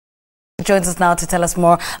Joins us now to tell us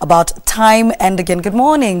more about Time and Again. Good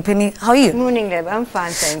morning, Penny. How are you? Good morning, Deb. I'm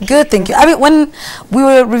fine, thank you. Good, thank you. I mean, when we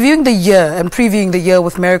were reviewing the year and previewing the year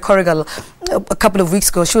with Mary Corrigal a couple of weeks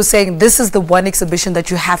ago, she was saying this is the one exhibition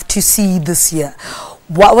that you have to see this year.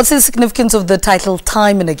 What's the significance of the title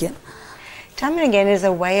Time and Again? Time and Again is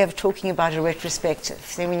a way of talking about a retrospective.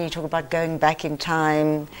 So when you talk about going back in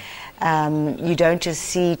time, you don't just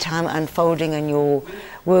see time unfolding and your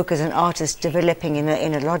work as an artist developing in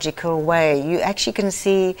a logical way. You actually can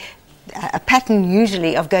see a pattern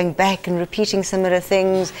usually of going back and repeating similar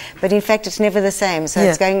things, but in fact it's never the same. So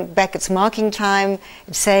it's going back, it's marking time,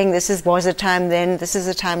 it's saying this was a time then, this is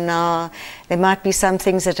a time now. There might be some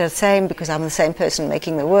things that are the same because I'm the same person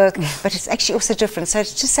making the work, but it's actually also different. So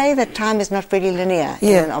to say that time is not really linear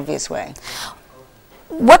in an obvious way.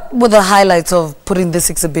 What were the highlights of putting this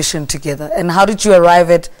exhibition together, and how did you arrive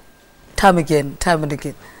at Time Again, Time and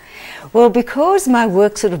Again? Well, because my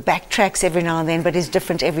work sort of backtracks every now and then, but is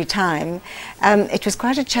different every time, it was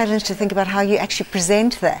quite a challenge to think about how you actually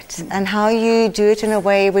present that and how you do it in a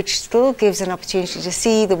way which still gives an opportunity to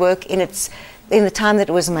see the work in the time that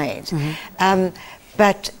it was made.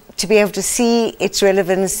 But to be able to see its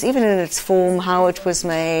relevance, even in its form, how it was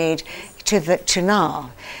made, to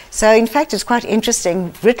now. So in fact it's quite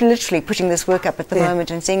interesting literally putting this work up at the moment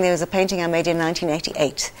and seeing there was a painting I made in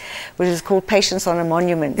 1988 which is called Patience on a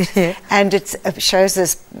Monument, and it shows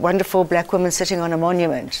this wonderful black woman sitting on a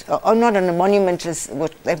monument, or not on a monument as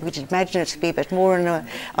what they would imagine it to be, but more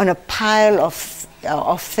on a pile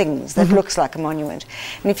of things that looks like a monument.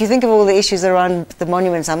 And if you think of all the issues around the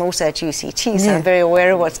monuments, I'm also at UCT, so I'm very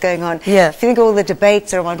aware of what's going on. If you think of all the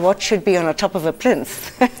debates around what should be on the top of a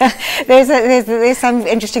plinth, there's some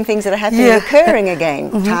interesting things that are happening, occurring again,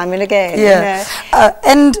 time and again. You know?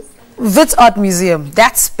 And Wits Art Museum,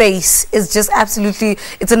 that space is just absolutely,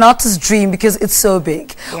 it's an artist's dream because it's so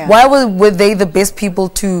big. Why were they the best people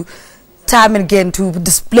to Time and Again, to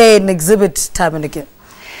display and exhibit Time and Again?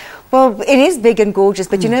 Well, it is big and gorgeous,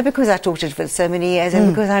 but you know, because I taught it for so many years and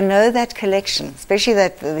because I know that collection, especially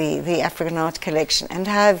the African art collection, and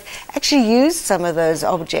have actually used some of those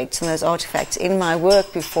objects and those artifacts in my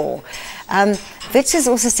work before, Wits is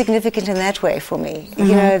also significant in that way for me. You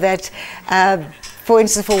know, that for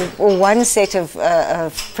instance, for one set of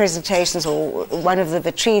presentations or one of the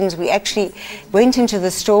vitrines, we actually went into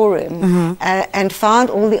the storeroom and found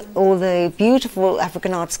all the beautiful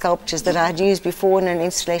African art sculptures that I'd used before in an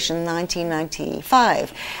installation in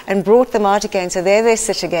 1995 and brought them out again. So there they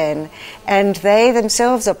sit again, and they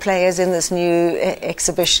themselves are players in this new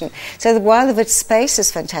exhibition. So while the Wits space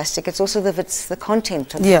is fantastic, it's also the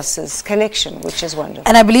content of Wits' collection, which is wonderful.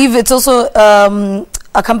 And I believe it's also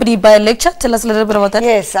accompanied by a lecture. Tell us a little bit about that.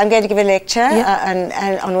 Yes, I'm going to give a lecture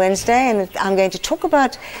on Wednesday, and I'm going to talk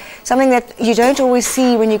about something that you don't always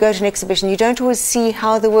see when you go to an exhibition. You don't always see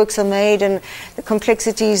how the works are made and the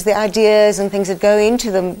complexities, the ideas and things that go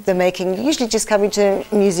into the making. You usually just come into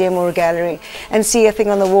a museum or a gallery and see a thing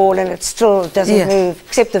on the wall and it still doesn't move,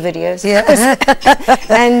 except the videos.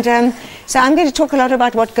 And so I'm going to talk a lot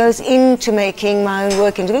about what goes into making my own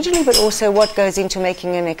work individually, but also what goes into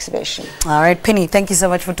making an exhibition. All right, Penny, thank you so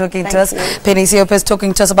much for talking to us. Penny Siopis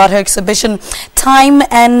talking to us about her exhibition Time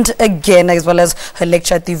and Again, as well as her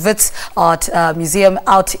lecture at the Wits Art Museum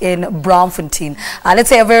out in Braamfontein. Let's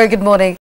say a very good morning.